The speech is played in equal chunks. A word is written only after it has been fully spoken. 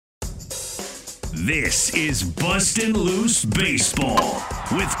This is Bustin' Loose Baseball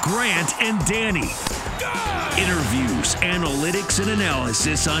with Grant and Danny. Interviews, analytics, and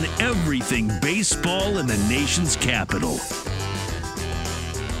analysis on everything baseball in the nation's capital.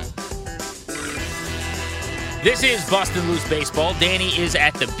 This is Bustin' Loose Baseball. Danny is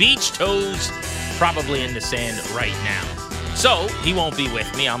at the beach, toes probably in the sand right now. So, he won't be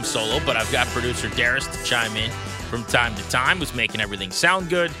with me. I'm solo, but I've got producer Darius to chime in from time to time, who's making everything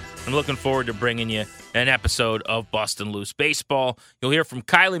sound good. I'm looking forward to bringing you an episode of Bustin' Loose Baseball. You'll hear from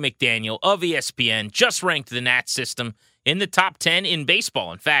Kiley McDaniel of ESPN, just ranked the Nats system in the top 10 in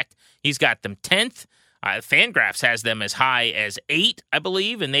baseball. In fact, he's got them 10th. Fangraphs has them as high as 8, I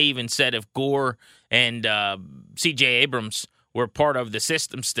believe, and they even said if Gore and C.J. Abrams were part of the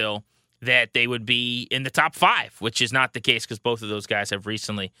system still, that they would be in the top 5, which is not the case because both of those guys have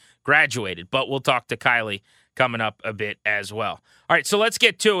recently graduated. But we'll talk to Kiley coming up a bit as well. All right, so let's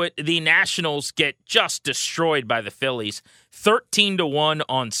get to it. The Nationals get just destroyed by the Phillies, 13-1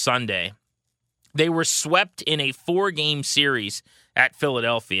 on Sunday. They were swept in a 4-game series at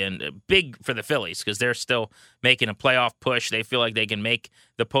Philadelphia, and big for the Phillies because they're still making a playoff push. They feel like they can make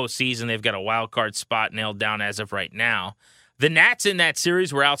the postseason. They've got a wild card spot nailed down as of right now. The Nats in that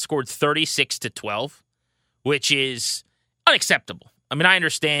series were outscored 36-12, which is unacceptable. I mean, I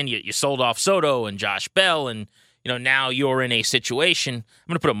understand you sold off Soto and Josh Bell, and now you're in a situation. I'm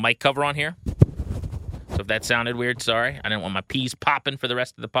going to put a mic cover on here. So if that sounded weird, sorry. I didn't want my peas popping for the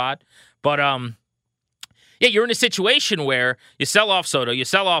rest of the pod. But yeah, you're in a situation where you sell off Soto, you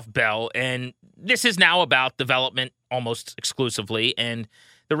sell off Bell, and this is now about development almost exclusively, and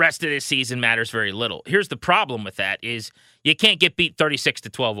the rest of this season matters very little. Here's the problem with that is you can't get beat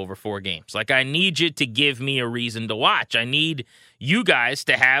 36-12 over 4 games. Like, I need you to give me a reason to watch. I need you guys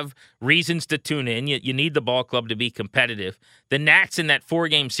to have reasons to tune in. You need the ball club to be competitive. The Nats in that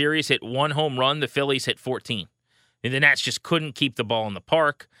 4-game series hit 1 home run. The Phillies hit 14. And the Nats just couldn't keep the ball in the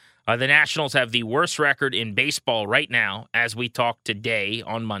park. The Nationals have the worst record in baseball right now as we talk today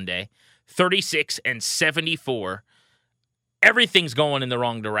on Monday, 36-74. Everything's going in the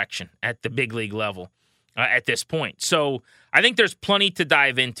wrong direction at the big league level at this point. So I think there's plenty to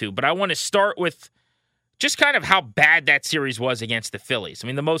dive into, but I want to start with just kind of how bad that series was against the Phillies. I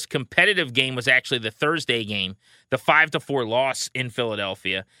mean, the most competitive game was actually the Thursday game, the 5-4 loss in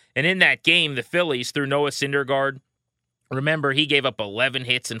Philadelphia. And in that game, the Phillies, through Noah Syndergaard, remember, he gave up 11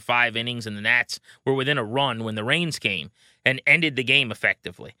 hits in 5 innings, and the Nats were within a run when the rains came and ended the game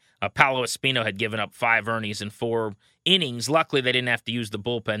effectively. Paolo Espino had given up 5 earnings in 4 innings. Luckily, they didn't have to use the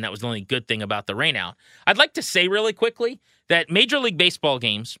bullpen. That was the only good thing about the rainout. I'd like to say really quickly that Major League Baseball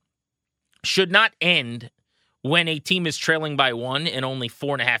games should not end when a team is trailing by 1 and only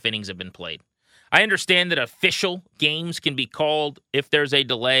 4.5 innings have been played. I understand that official games can be called if there's a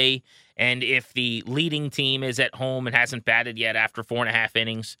delay and if the leading team is at home and hasn't batted yet after 4.5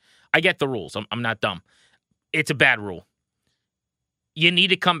 innings. I get the rules. I'm not dumb. It's a bad rule. You need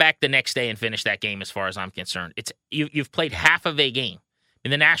to come back the next day and finish that game as far as I'm concerned. You've played half of a game,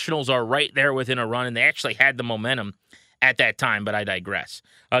 and the Nationals are right there within a run, and they actually had the momentum at that time, but I digress.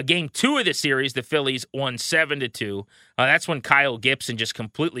 Game 2 of the series, the Phillies won 7-2. That's when Kyle Gibson just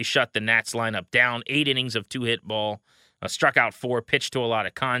completely shut the Nats lineup down. 8 innings of 2-hit ball, struck out 4, pitched to a lot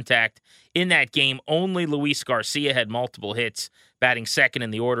of contact. In that game, only Luis Garcia had multiple hits, batting second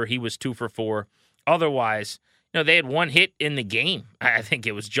in the order. He was 2 for 4. Otherwise, they had 1 hit in the game. I think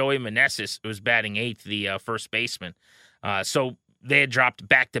it was Joey Meneses who was batting 8th, the first baseman. So they had dropped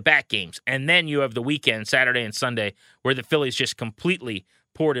back-to-back games. And then you have the weekend, Saturday and Sunday, where the Phillies just completely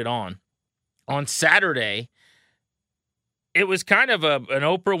poured it on. On Saturday, it was kind of an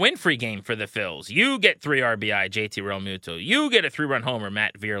Oprah Winfrey game for the Phils. You get 3 RBI, JT Realmuto. You get a 3-run homer,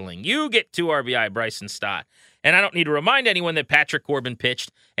 Matt Vierling. You get 2 RBI, Bryson Stott. And I don't need to remind anyone that Patrick Corbin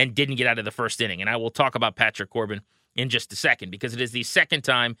pitched and didn't get out of the first inning. And I will talk about Patrick Corbin in just a second because it is the second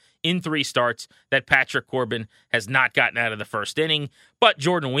time in 3 starts that Patrick Corbin has not gotten out of the first inning. But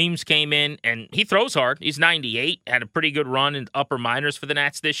Jordan Weems came in, and he throws hard. He's 98, had a pretty good run in upper minors for the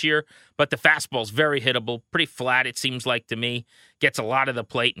Nats this year. But the fastball's very hittable, pretty flat it seems like to me. Gets a lot of the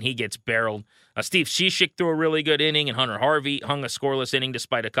plate, and he gets barreled. Steve Cishek threw a really good inning, and Hunter Harvey hung a scoreless inning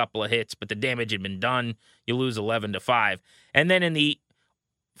despite a couple of hits, but the damage had been done. You lose 11-5. And then in the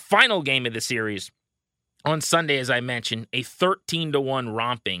final game of the series, on Sunday, as I mentioned, a 13-1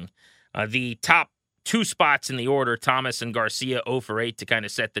 romping. The top 2 spots in the order, Thomas and Garcia 0 for 8 to kind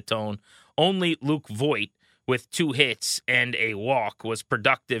of set the tone. Only Luke Voit with 2 hits and a walk was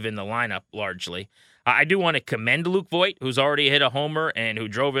productive in the lineup largely. I do want to commend Luke Voit, who's already hit a homer and who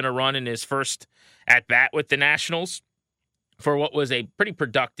drove in a run in his first at-bat with the Nationals. for what was a pretty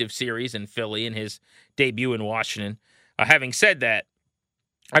productive series in Philly in his debut in Washington. Having said that,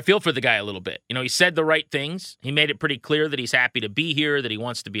 I feel for the guy a little bit. He said the right things. He made it pretty clear that he's happy to be here, that he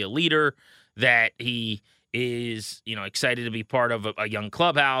wants to be a leader, that he is, excited to be part of a young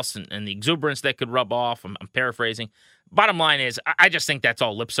clubhouse and the exuberance that could rub off. I'm paraphrasing. Bottom line is, I just think that's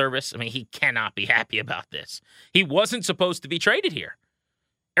all lip service. I mean, he cannot be happy about this. He wasn't supposed to be traded here.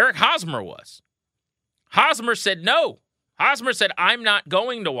 Eric Hosmer was. Hosmer said no. Hosmer said, I'm not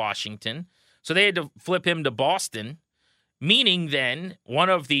going to Washington. So they had to flip him to Boston, meaning then one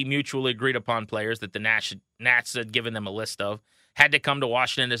of the mutually agreed upon players that the Nats had given them a list of had to come to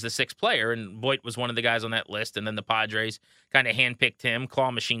Washington as the sixth player, and Voit was one of the guys on that list, and then the Padres kind of handpicked him, claw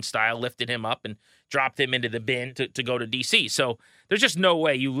machine style, lifted him up and dropped him into the bin to go to D.C. So there's just no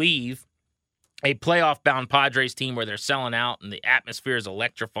way you leave a playoff-bound Padres team where they're selling out and the atmosphere is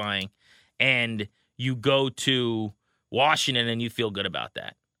electrifying, and you go to Washington and you feel good about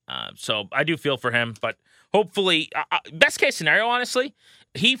that. So I do feel for him, but hopefully, best case scenario, honestly,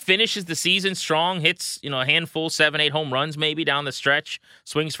 he finishes the season strong, hits a handful, 7-8 home runs maybe down the stretch,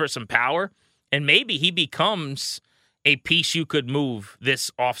 swings for some power, and maybe he becomes a piece you could move this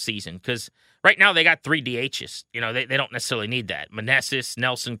offseason. Because right now they got 3 DHs. They don't necessarily need that. Meneses,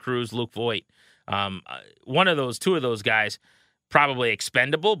 Nelson Cruz, Luke Voit. Two of those guys probably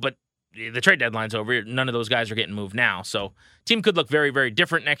expendable, but the trade deadline's over. None of those guys are getting moved now. So team could look very, very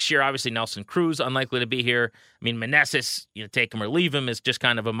different next year. Obviously, Nelson Cruz, unlikely to be here. I mean, Meneses, take him or leave him, is just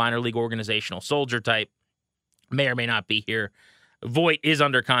kind of a minor league organizational soldier type. May or may not be here. Voit is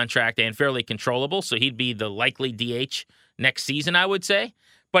under contract and fairly controllable, so he'd be the likely DH next season, I would say.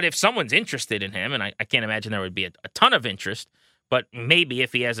 But if someone's interested in him, and I can't imagine there would be a ton of interest, but maybe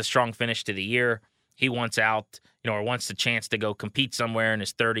if he has a strong finish to the year, he wants out, or wants the chance to go compete somewhere in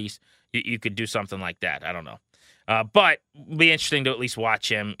his 30s, you could do something like that. I don't know. But it'll be interesting to at least watch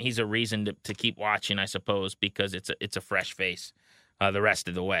him. He's a reason to keep watching, I suppose, because it's a fresh face the rest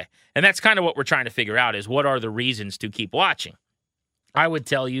of the way. And that's kind of what we're trying to figure out is what are the reasons to keep watching. I would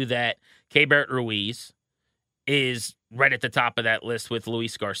tell you that Keibert Ruiz is right at the top of that list with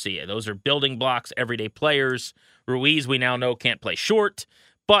Luis Garcia. Those are building blocks, everyday players. Ruiz, we now know, can't play short,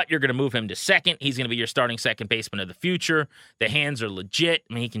 but you're going to move him to second. He's going to be your starting second baseman of the future. The hands are legit.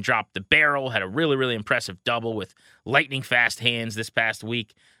 I mean, he can drop the barrel. Had a really, really impressive double with lightning-fast hands this past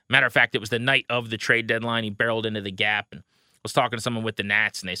week. Matter of fact, it was the night of the trade deadline. He barreled into the gap, and was talking to someone with the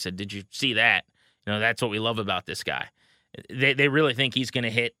Nats, and they said, did you see that? That's what we love about this guy. They really think he's going to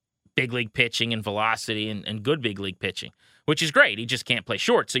hit big league pitching and velocity and good big league pitching, which is great. He just can't play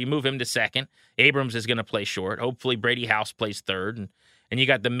short. So you move him to second. Abrams is going to play short. Hopefully Brady House plays third. And you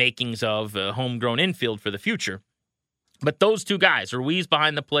got the makings of a homegrown infield for the future. But those two guys, Ruiz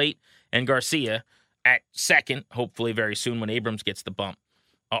behind the plate and Garcia at second, hopefully very soon when Abrams gets the bump,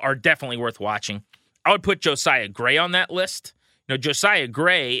 are definitely worth watching. I would put Josiah Gray on that list. Josiah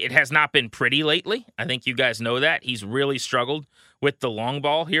Gray, it has not been pretty lately. I think you guys know that. He's really struggled with the long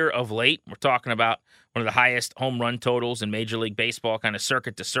ball here of late. We're talking about one of the highest home run totals in Major League Baseball, kind of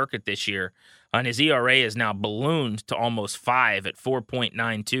circuit to circuit this year. And his ERA is now ballooned to almost 5 at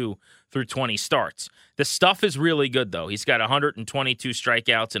 4.92 through 20 starts. The stuff is really good, though. He's got 122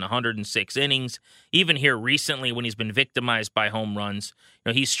 strikeouts in 106 innings. Even here recently, when he's been victimized by home runs,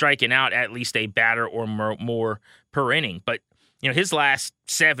 he's striking out at least a batter or more per inning. But his last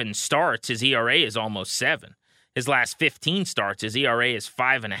 7 starts, his ERA is almost 7. His last 15 starts, his ERA is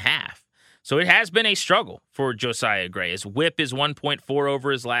 5.5. So it has been a struggle for Josiah Gray. His whip is 1.4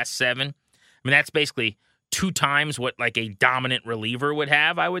 over his last 7. I mean, that's basically 2 times what like a dominant reliever would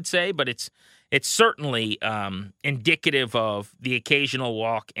have, I would say. But it's certainly indicative of the occasional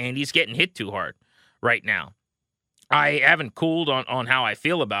walk, and he's getting hit too hard right now. I haven't cooled on how I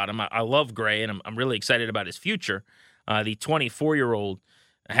feel about him. I love Gray, and I'm really excited about his future. The 24-year-old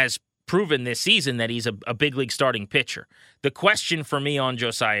has proven this season that he's a big league starting pitcher. The question for me on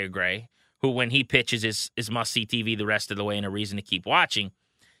Josiah Gray, who when he pitches is must-see TV the rest of the way and a reason to keep watching,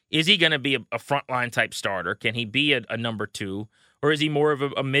 is he going to be a frontline type starter? Can he be a number 2? Or is he more of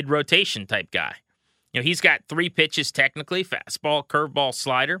a mid-rotation type guy? He's got 3 pitches technically, fastball, curveball,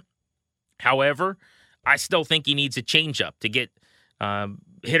 slider. However, I still think he needs a changeup to get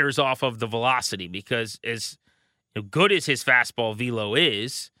hitters off of the velocity because as good as his fastball velo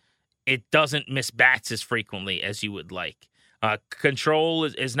is, it doesn't miss bats as frequently as you would like. Control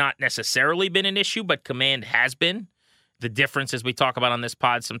has not necessarily been an issue, but command has been. The difference, as we talk about on this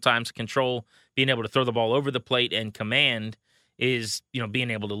pod, sometimes control, being able to throw the ball over the plate, and command is, being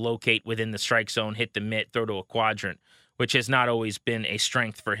able to locate within the strike zone, hit the mitt, throw to a quadrant, which has not always been a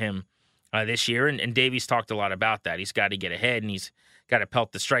strength for him this year, and Davies talked a lot about that. He's got to get ahead, and he's got to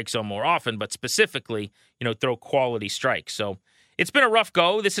pelt the strike zone more often, but specifically, throw quality strikes. So it's been a rough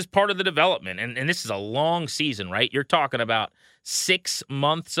go. This is part of the development, and this is a long season, right? You're talking about 6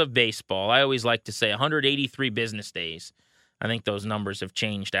 months of baseball. I always like to say 183 business days. I think those numbers have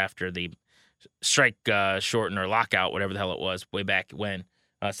changed after the strike shorten or lockout, whatever the hell it was, way back when,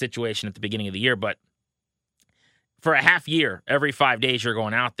 situation at the beginning of the year. But for a half year, every 5 days you're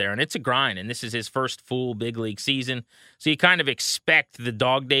going out there, and it's a grind, and this is his first full big league season. So you kind of expect the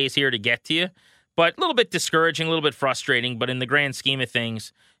dog days here to get to you, but a little bit discouraging, a little bit frustrating, but in the grand scheme of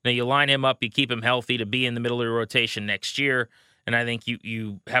things, you line him up, you keep him healthy to be in the middle of the rotation next year, and I think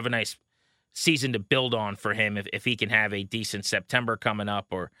you have a nice season to build on for him if he can have a decent September coming up,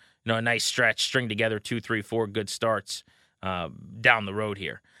 or a nice stretch, string together 2, 3, 4 good starts down the road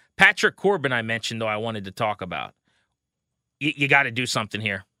here. Patrick Corbin I mentioned, though, I wanted to talk about. You got to do something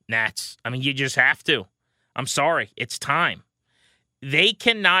here, Nats. I mean, you just have to. I'm sorry. It's time. They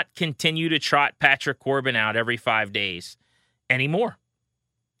cannot continue to trot Patrick Corbin out every 5 days anymore.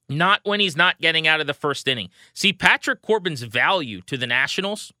 Not when he's not getting out of the first inning. See, Patrick Corbin's value to the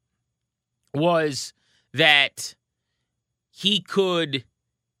Nationals was that he could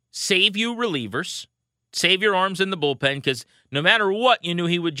save you relievers, save your arms in the bullpen, because no matter what, you knew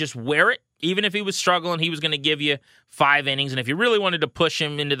he would just wear it. Even if he was struggling, he was going to give you 5 innings. And if you really wanted to push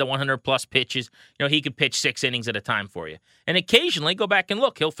him into the 100-plus pitches, he could pitch 6 innings at a time for you. And occasionally, go back and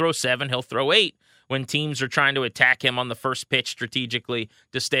look, he'll throw 7, he'll throw 8 when teams are trying to attack him on the first pitch strategically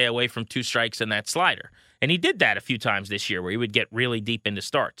to stay away from 2 strikes and that slider. And he did that a few times this year where he would get really deep into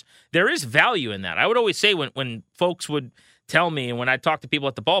starts. There is value in that. I would always say when folks would tell me, and when I talk to people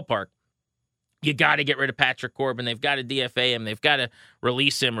at the ballpark, you got to get rid of Patrick Corbin, they've got to DFA him, they've got to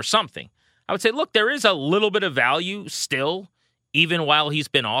release him or something. I would say, look, there is a little bit of value still, even while he's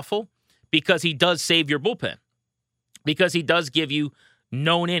been awful, because he does save your bullpen, because he does give you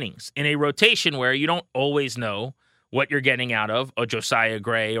known innings in a rotation where you don't always know what you're getting out of a Josiah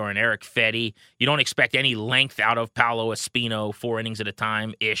Gray or an Eric Fetty. You don't expect any length out of Paolo Espino, 4 innings at a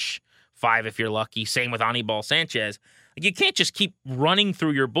time-ish, 5 if you're lucky. Same with Anibal Sanchez. You can't just keep running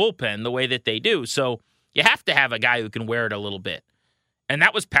through your bullpen the way that they do. So you have to have a guy who can wear it a little bit. And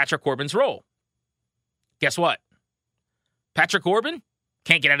that was Patrick Corbin's role. Guess what? Patrick Corbin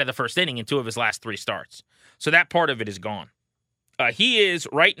can't get out of the first inning in 2 of his last 3 starts. So that part of it is gone. He is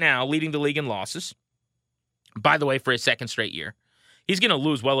right now leading the league in losses. By the way, for his 2nd straight year. He's going to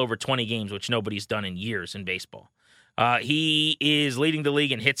lose well over 20 games, which nobody's done in years in baseball. He is leading the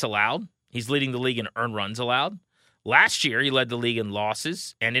league in hits allowed. He's leading the league in earned runs allowed. Last year, he led the league in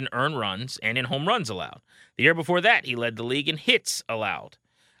losses and in earned runs and in home runs allowed. The year before that, he led the league in hits allowed.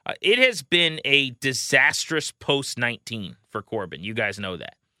 It has been a disastrous post-19 for Corbin. You guys know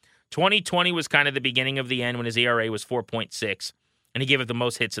that. 2020 was kind of the beginning of the end when his ERA was 4.6, and he gave up the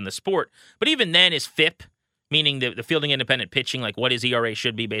most hits in the sport. But even then, his FIP, meaning the fielding independent pitching, like what his ERA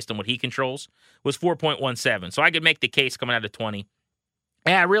should be based on what he controls, was 4.17. So I could make the case coming out of 20.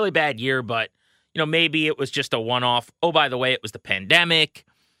 Yeah, really bad year, but maybe it was just a one-off. Oh, by the way, it was the pandemic.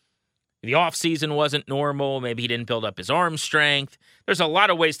 The offseason wasn't normal. Maybe he didn't build up his arm strength. There's a lot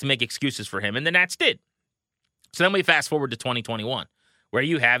of ways to make excuses for him, and the Nats did. So then we fast forward to 2021, where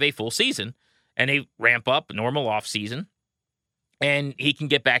you have a full season and a ramp-up, normal offseason, and he can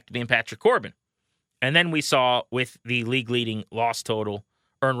get back to being Patrick Corbin. And then we saw with the league-leading loss total,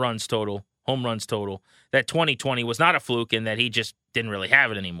 earned runs total, home runs total, that 2020 was not a fluke and that he just didn't really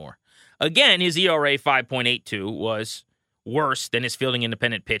have it anymore. Again, his ERA 5.82 was worse than his fielding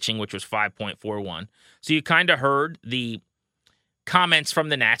independent pitching, which was 5.41. So you kind of heard the comments from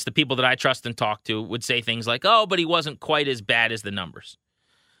the Nats, the people that I trust and talk to would say things like, oh, but he wasn't quite as bad as the numbers.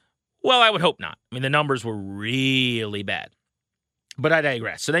 Well, I would hope not. I mean, the numbers were really bad. But I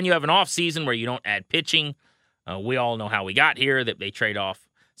digress. So then you have an offseason where you don't add pitching. We all know how we got here, that they trade off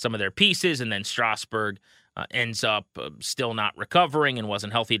some of their pieces, and then Strasburg ends up still not recovering and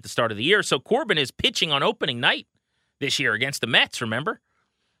wasn't healthy at the start of the year. So Corbin is pitching on opening night this year against the Mets, remember?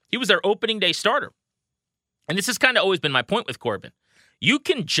 He was their opening day starter. And this has kind of always been my point with Corbin. You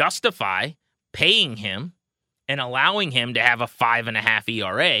can justify paying him and allowing him to have a 5.5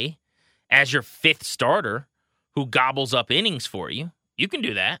 ERA as your 5th starter who gobbles up innings for you. You can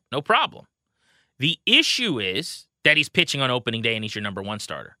do that, no problem. The issue is that he's pitching on opening day and he's your number 1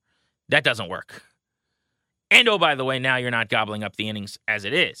 starter. That doesn't work. And oh, by the way, now you're not gobbling up the innings as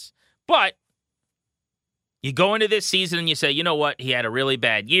it is. But you go into this season and you say, you know what? He had a really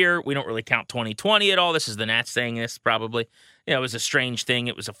bad year. We don't really count 2020 at all. This is the Nats saying this probably. It was a strange thing.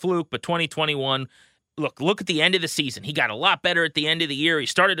 It was a fluke. But 2021, look at the end of the season. He got a lot better at the end of the year. He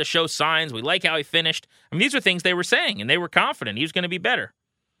started to show signs. We like how he finished. I mean, these are things they were saying, and they were confident he was going to be better.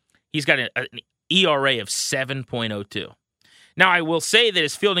 He's got an ERA of 7.02. Now, I will say that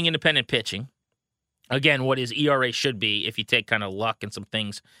his fielding independent pitching, again, what his ERA should be if you take kind of luck and some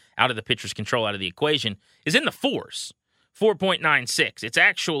things out of the pitcher's control out of the equation, is in the 4s, 4.96. It's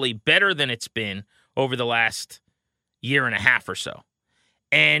actually better than it's been over the last year and a half or so.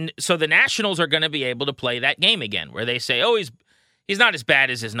 And so the Nationals are going to be able to play that game again, where they say, oh, he's not as bad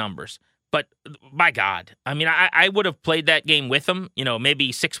as his numbers. But my God, I mean, I would have played that game with him,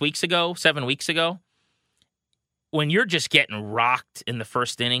 maybe 7 weeks ago. When you're just getting rocked in the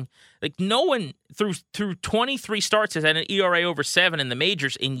first inning, like no one through 23 starts has had an ERA over 7 in the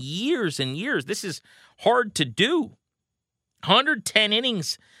majors in years and years. This is hard to do. 110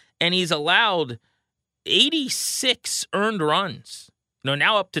 innings, and he's allowed 86 earned runs.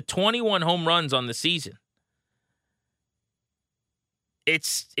 Now up to 21 home runs on the season.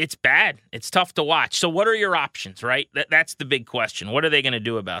 It's bad. It's tough to watch. So what are your options, right? That's the big question. What are they going to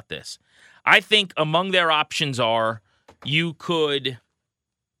do about this? I think among their options are you could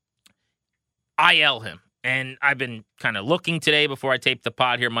IL him. And I've been kind of looking today before I taped the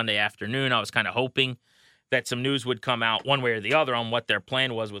pod here Monday afternoon. I was kind of hoping that some news would come out one way or the other on what their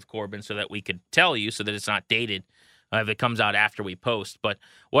plan was with Corbin so that we could tell you so that it's not dated if it comes out after we post. But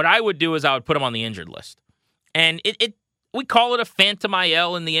what I would do is I would put him on the injured list. And we call it a phantom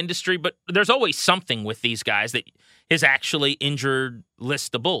IL in the industry, but there's always something with these guys that is actually injured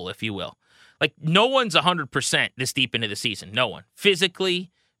listable, if you will. Like, no one's 100% this deep into the season. No one. Physically,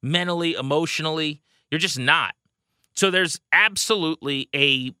 mentally, emotionally, you're just not. So there's absolutely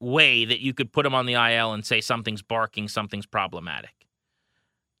a way that you could put him on the IL and say something's barking, something's problematic.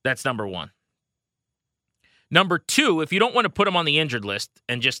 That's number one. Number two, if you don't want to put him on the injured list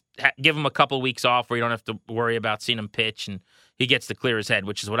and just give him a couple weeks off where you don't have to worry about seeing him pitch and he gets to clear his head,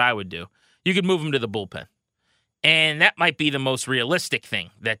 which is what I would do, you could move him to the bullpen. And that might be the most realistic thing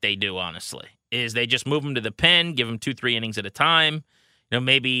that they do, honestly, is they just move him to the pen, give him 2-3 innings at a time.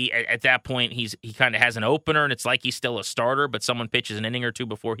 Maybe at that point he kind of has an opener and it's like he's still a starter, but someone pitches an inning or two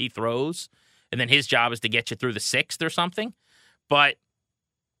before he throws. And then his job is to get you through the 6th or something. But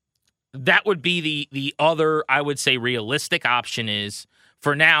that would be the other, I would say, realistic option is,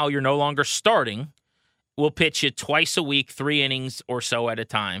 for now, you're no longer starting. We'll pitch you twice a week, 3 innings or so at a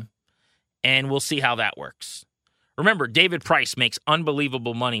time, and we'll see how that works. Remember, David Price makes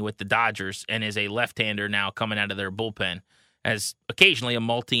unbelievable money with the Dodgers and is a left-hander now coming out of their bullpen as occasionally a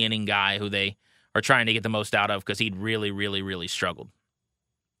multi-inning guy who they are trying to get the most out of because he'd really, really, really struggled.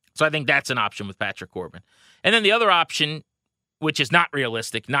 So I think that's an option with Patrick Corbin. And then the other option, which is not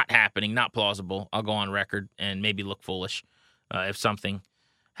realistic, not happening, not plausible, I'll go on record and maybe look foolish if something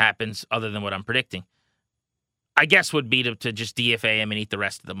happens other than what I'm predicting, I guess would be to just DFA him and eat the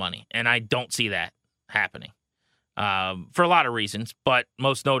rest of the money. And I don't see that happening for a lot of reasons. But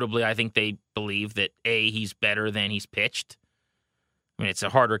most notably, I think they believe that, A, he's better than he's pitched. I mean, it's a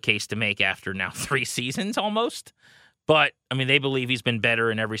harder case to make after now 3 seasons almost. But, I mean, they believe he's been better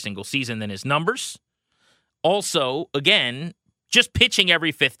in every single season than his numbers. Also, again, just pitching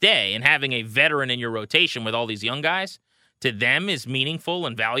every 5th day and having a veteran in your rotation with all these young guys, to them is meaningful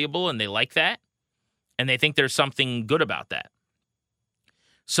and valuable, and they like that. And they think there's something good about that.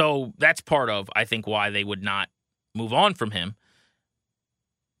 So that's part of, I think, why they would not move on from him.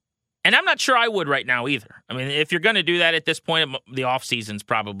 And I'm not sure I would right now either. I mean, if you're going to do that at this point, the offseason's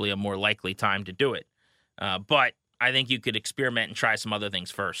probably a more likely time to do it. But I think you could experiment and try some other things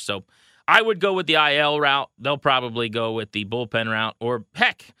first. So I would go with the IL route. They'll probably go with the bullpen route. Or,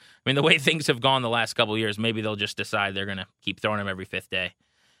 heck, I mean, the way things have gone the last couple of years, maybe they'll just decide they're going to keep throwing him every 5th day.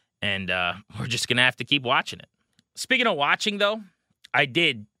 And we're just going to have to keep watching it. Speaking of watching, though, I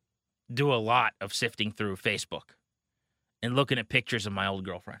did do a lot of sifting through Facebook and looking at pictures of my old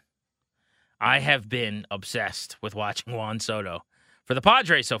girlfriend. I have been obsessed with watching Juan Soto for the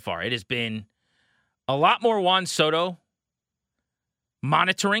Padres so far. It has been a lot more Juan Soto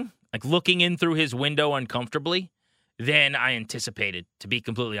monitoring, like looking in through his window uncomfortably, than I anticipated, to be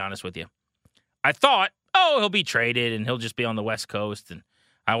completely honest with you. I thought, he'll be traded and he'll just be on the West Coast and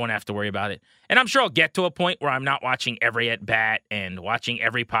I won't have to worry about it. And I'm sure I'll get to a point where I'm not watching every at-bat and watching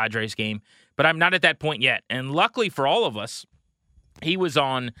every Padres game, but I'm not at that point yet. And luckily for all of us, he was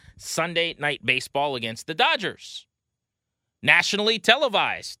on Sunday Night Baseball against the Dodgers, nationally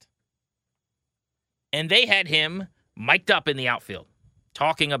televised. And they had him mic'd up in the outfield,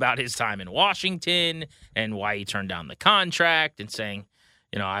 talking about his time in Washington and why he turned down the contract and saying,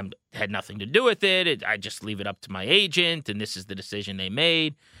 I had nothing to do with it. I just leave it up to my agent, and this is the decision they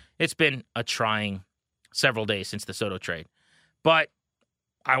made. It's been a trying several days since the Soto trade. But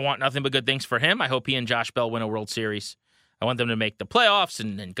I want nothing but good things for him. I hope he and Josh Bell win a World Series. I want them to make the playoffs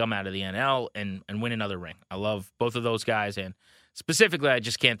and come out of the NL and win another ring. I love both of those guys, and specifically, I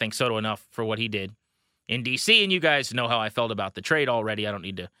just can't thank Soto enough for what he did in D.C., and you guys know how I felt about the trade already. I don't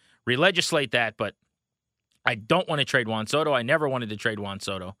need to re-legislate that, but I don't want to trade Juan Soto. I never wanted to trade Juan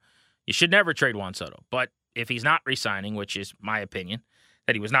Soto. You should never trade Juan Soto. But if he's not re-signing, which is my opinion,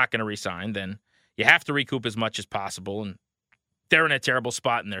 that he was not going to re-sign, then you have to recoup as much as possible. And they're in a terrible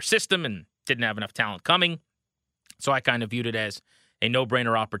spot in their system and didn't have enough talent coming. So I kind of viewed it as a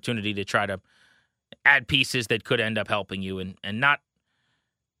no-brainer opportunity to try to add pieces that could end up helping you and not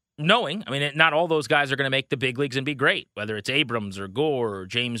knowing. I mean, not all those guys are going to make the big leagues and be great, whether it's Abrams or Gore or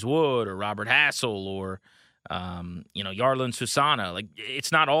James Wood or Robert Hassel or, Yarlin Susana. Like,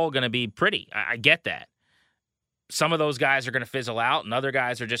 it's not all going to be pretty. I get that. Some of those guys are going to fizzle out, and other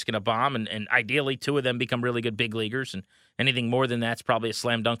guys are just going to bomb, and ideally two of them become really good big leaguers, and anything more than that's probably a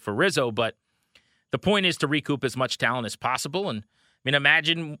slam dunk for Rizzo. But the point is to recoup as much talent as possible. And, I mean,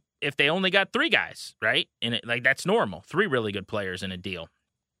 imagine if they only got three guys, right? And that's normal. Three really good players in a deal.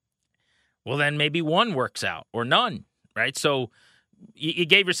 Well, then maybe one works out or none, right? So you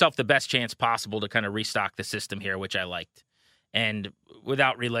gave yourself the best chance possible to kind of restock the system here, which I liked. And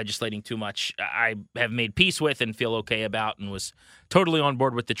without re-legislating too much, I have made peace with and feel okay about and was totally on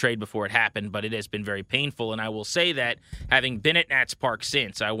board with the trade before it happened, but it has been very painful. And I will say that having been at Nats Park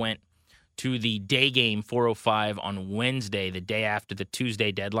since, I went to the day game 4:05 on Wednesday, the day after the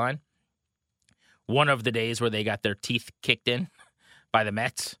Tuesday deadline, one of the days where they got their teeth kicked in by the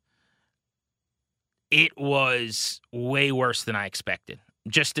Mets. It was way worse than I expected,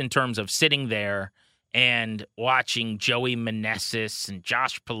 just in terms of sitting there and watching Joey Meneses and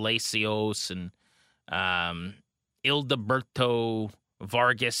Josh Palacios and Ildeberto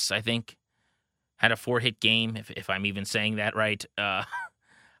Vargas, I think, had a 4-hit game, if I'm even saying that right.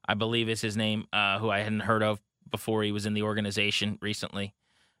 I believe is his name, who I hadn't heard of before he was in the organization recently.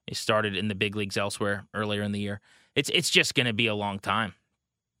 He started in the big leagues elsewhere earlier in the year. It's just going to be a long time.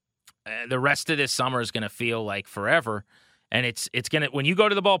 The rest of this summer is going to feel like forever, and it's going to, when you go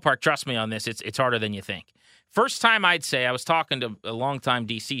to the ballpark, trust me on this, it's harder than you think. First time I'd say, I was talking to a longtime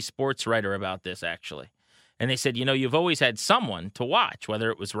DC sports writer about this, actually, and they said, you've always had someone to watch,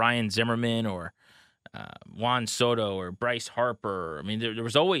 whether it was Ryan Zimmerman or Juan Soto or Bryce Harper. I mean, there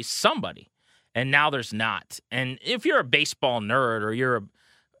was always somebody, and now there's not. And if you're a baseball nerd or you're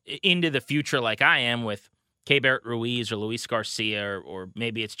into the future like I am with Keibert Ruiz or Luis Garcia or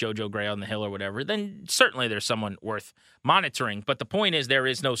maybe it's JoJo Gray on the Hill or whatever, then certainly there's someone worth monitoring. But the point is there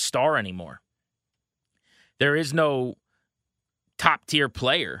is no star anymore. There is no top-tier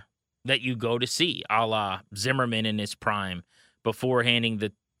player that you go to see, a la Zimmerman in his prime, before handing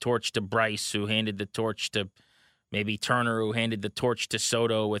the torch to Bryce, who handed the torch to maybe Turner, who handed the torch to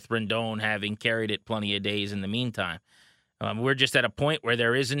Soto, with Rendon having carried it plenty of days in the meantime. We're just at a point where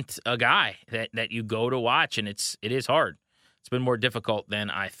there isn't a guy that you go to watch, and it is hard. It's been more difficult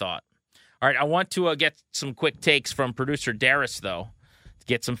than I thought. All right, I want to get some quick takes from producer Darius, though, to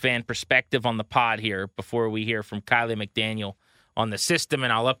get some fan perspective on the pod here before we hear from Kiley McDaniel on the system,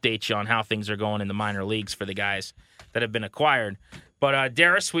 and I'll update you on how things are going in the minor leagues for the guys that have been acquired. But,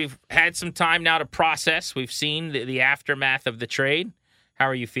 Darius, we've had some time now to process. We've seen the aftermath of the trade. How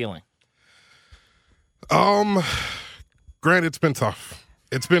are you feeling? Grant, it's been tough.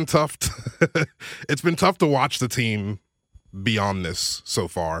 It's been tough. It's been tough to watch the team beyond this so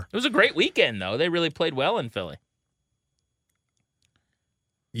far. It was a great weekend, though. They really played well in Philly.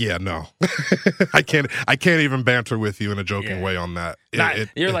 Yeah, no. I can't even banter with you in a joking way on that.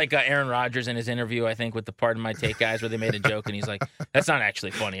 You're like Aaron Rodgers in his interview, I think, with the Pardon My Take guys, where they made a joke, and he's like, that's not actually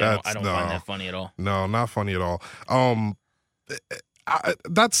funny. I don't find that funny at all. No, not funny at all. I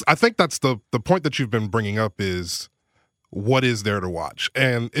think that's the point that you've been bringing up is, what is there to watch?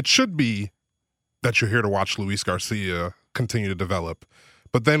 And it should be that you're here to watch Luis Garcia continue to develop.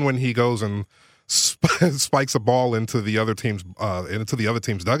 But then when he goes and spikes a ball into the other team's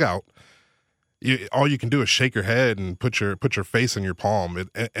dugout, all you can do is shake your head and put your face in your palm.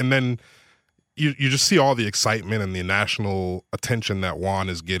 And then you just see all the excitement and the national attention that Juan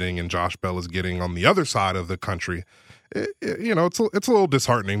is getting and Josh Bell is getting on the other side of the country. It's a little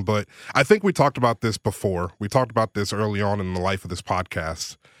disheartening, but I think we talked about this before. We talked about this early on in the life of this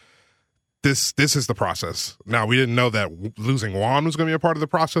podcast. This is the process. Now, we didn't know that losing Juan was going to be a part of the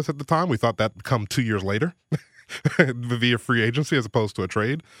process at the time. We thought that would come 2 years later via free agency as opposed to a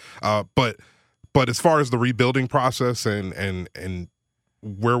trade. But as far as the rebuilding process and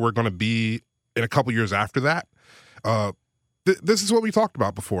where we're going to be in a couple years after that, this is what we talked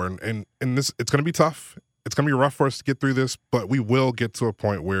about before, and this, it's going to be tough. It's going to be rough for us to get through this, but we will get to a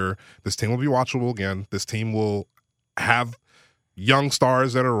point where this team will be watchable again. This team will have young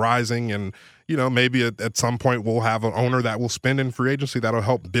stars that are rising, and maybe at some point we'll have an owner that will spend in free agency that'll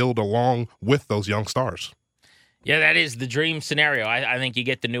help build along with those young stars. Yeah, that is the dream scenario. I think you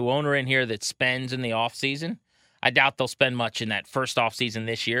get the new owner in here that spends in the offseason. I doubt they'll spend much in that first offseason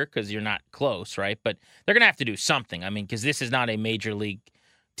this year because you're not close, right? But they're going to have to do something. I mean, because this is not a major league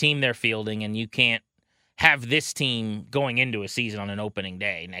team they're fielding, and you can't have this team going into a season on an opening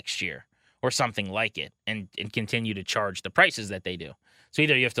day next year or something like it and continue to charge the prices that they do. So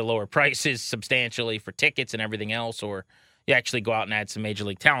either you have to lower prices substantially for tickets and everything else, or you actually go out and add some major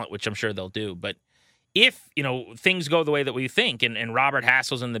league talent, which I'm sure they'll do. But if, things go the way that we think, and Robert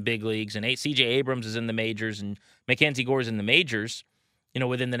Hassel's in the big leagues, and C.J. Abrams is in the majors, and Mackenzie Gore's in the majors,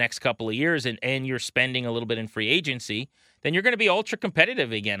 within the next couple of years, and you're spending a little bit in free agency, then you're going to be ultra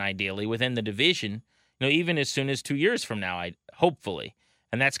competitive again, ideally, within the division, even as soon as 2 years from now, hopefully.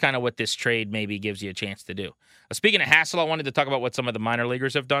 And that's kind of what this trade maybe gives you a chance to do. Speaking of Hassel, I wanted to talk about what some of the minor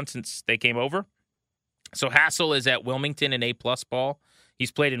leaguers have done since they came over. So Hassel is at Wilmington in A-plus ball.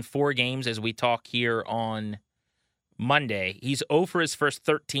 He's played in 4 games as we talk here on Monday. He's 0 for his first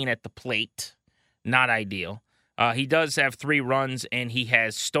 13 at the plate. Not ideal. He does have 3 runs, and he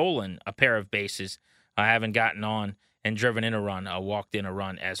has stolen a pair of bases. Haven't gotten on and driven in a run, walked in a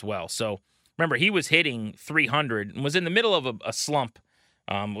run as well. So remember, he was hitting 300 and was in the middle of a slump,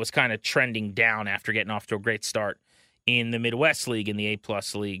 was kind of trending down after getting off to a great start in the Midwest League, in the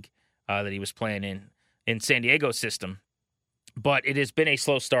A-plus league that he was playing in San Diego's system. But it has been a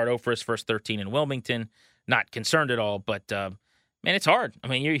slow start. 0 for his first 13 in Wilmington. Not concerned at all, but man, it's hard. I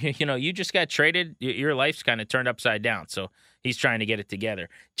mean, you just got traded. Your life's kind of turned upside down. So he's trying to get it together.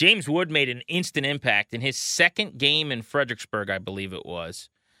 James Wood made an instant impact in his second game in Fredericksburg, I believe it was.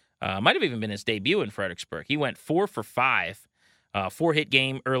 Might have even been his debut in Fredericksburg. He went 4 for 5, 4-hit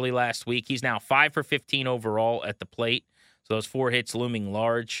game early last week. He's now 5 for 15 overall at the plate. So those 4 hits looming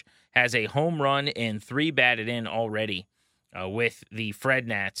large. Has a home run and 3 batted in already. With the Fred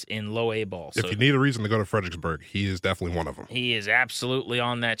Nats in low A ball. So if you need a reason to go to Fredericksburg, he is definitely one of them. He is absolutely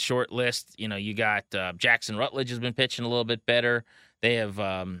on that short list. You got Jackson Rutledge has been pitching a little bit better. They have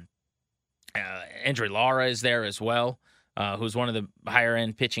Andre Lara is there as well, who's one of the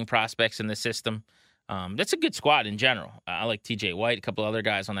higher-end pitching prospects in the system. That's a good squad in general. I like T.J. White, a couple other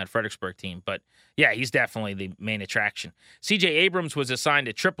guys on that Fredericksburg team. But, yeah, he's definitely the main attraction. C.J. Abrams was assigned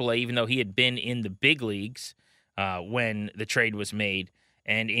to AAA, even though he had been in the big leagues when the trade was made.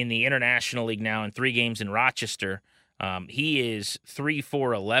 And in the International League now, in 3 games in Rochester, he is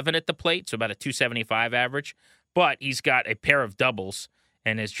 3-4-11 at the plate, so about a 275 average. But he's got a pair of doubles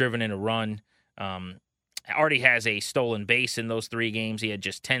and has driven in a run. Already has a stolen base in those 3 games. He had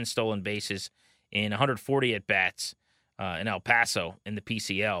just 10 stolen bases in 140 at-bats in El Paso in the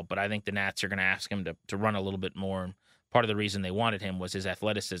PCL. But I think the Nats are going to ask him to run a little bit more. And part of the reason they wanted him was his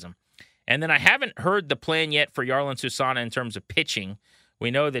athleticism. And then I haven't heard the plan yet for Yarlin Susana in terms of pitching. We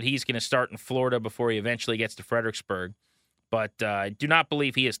know that he's going to start in Florida before he eventually gets to Fredericksburg. But I do not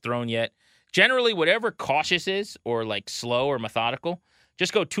believe he has thrown yet. Generally, whatever cautious is or like slow or methodical,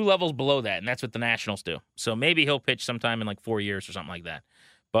 just go 2 levels below that, and that's what the Nationals do. So maybe he'll pitch sometime in like 4 years or something like that.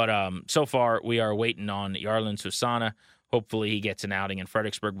 But so far, we are waiting on Yarlin Susana. Hopefully he gets an outing in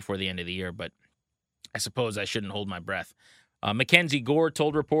Fredericksburg before the end of the year, but I suppose I shouldn't hold my breath. Mackenzie Gore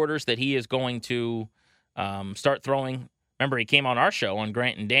told reporters that he is going to start throwing. Remember, he came on our show on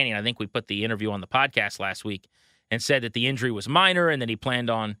Grant and Danny, and I think we put the interview on the podcast last week, and said that the injury was minor and that he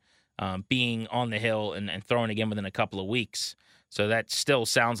planned on being on the hill and throwing again within a couple of weeks. So that still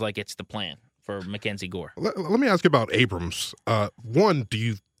sounds like it's the plan for Mackenzie Gore. Let me ask you about Abrams. One, do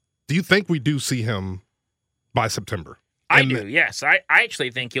you think we do see him by September? I do, yes. I actually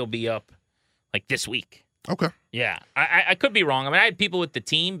think he'll be up like this week. Okay. Yeah. I could be wrong. I mean, I had people with the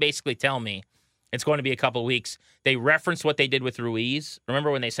team basically tell me it's going to be a couple of weeks. They referenced what they did with Ruiz. Remember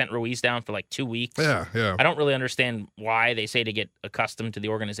when they sent Ruiz down for like 2 weeks? Yeah. I don't really understand why they say to get accustomed to the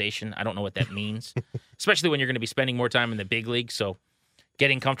organization. I don't know what that means, especially when you're going to be spending more time in the big league. So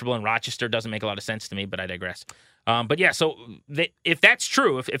getting comfortable in Rochester doesn't make a lot of sense to me, but I digress. But yeah, so if that's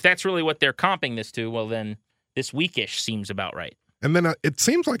true, if that's really what they're comping this to, well, then this weekish seems about right. And then it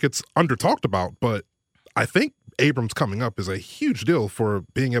seems like it's under talked about, but I think Abrams coming up is a huge deal for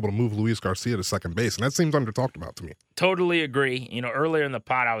being able to move Luis Garcia to second base, and that seems under talked about to me. Totally agree. Earlier in the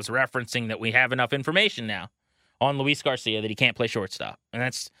pod, I was referencing that we have enough information now on Luis Garcia that he can't play shortstop. And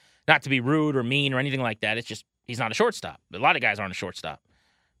that's not to be rude or mean or anything like that. It's just he's not a shortstop. A lot of guys aren't a shortstop.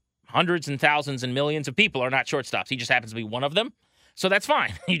 hundreds and thousands and millions of people are not shortstops. He just happens to be one of them. So that's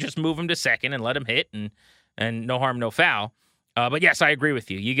fine. You just move him to second and let him hit, and no harm, no foul. But yes, I agree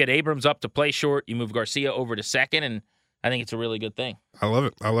with you. You get Abrams up to play short. You move Garcia over to second, and I think it's a really good thing. I love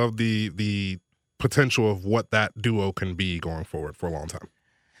it. I love the potential of what that duo can be going forward for a long time.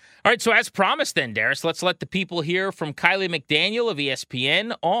 All right, so as promised then, Darius, let's let the people hear from Kiley McDaniel of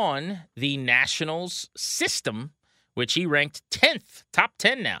ESPN on the Nationals system, which he ranked 10th, top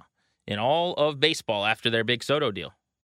 10 now, in all of baseball after their big Soto deal.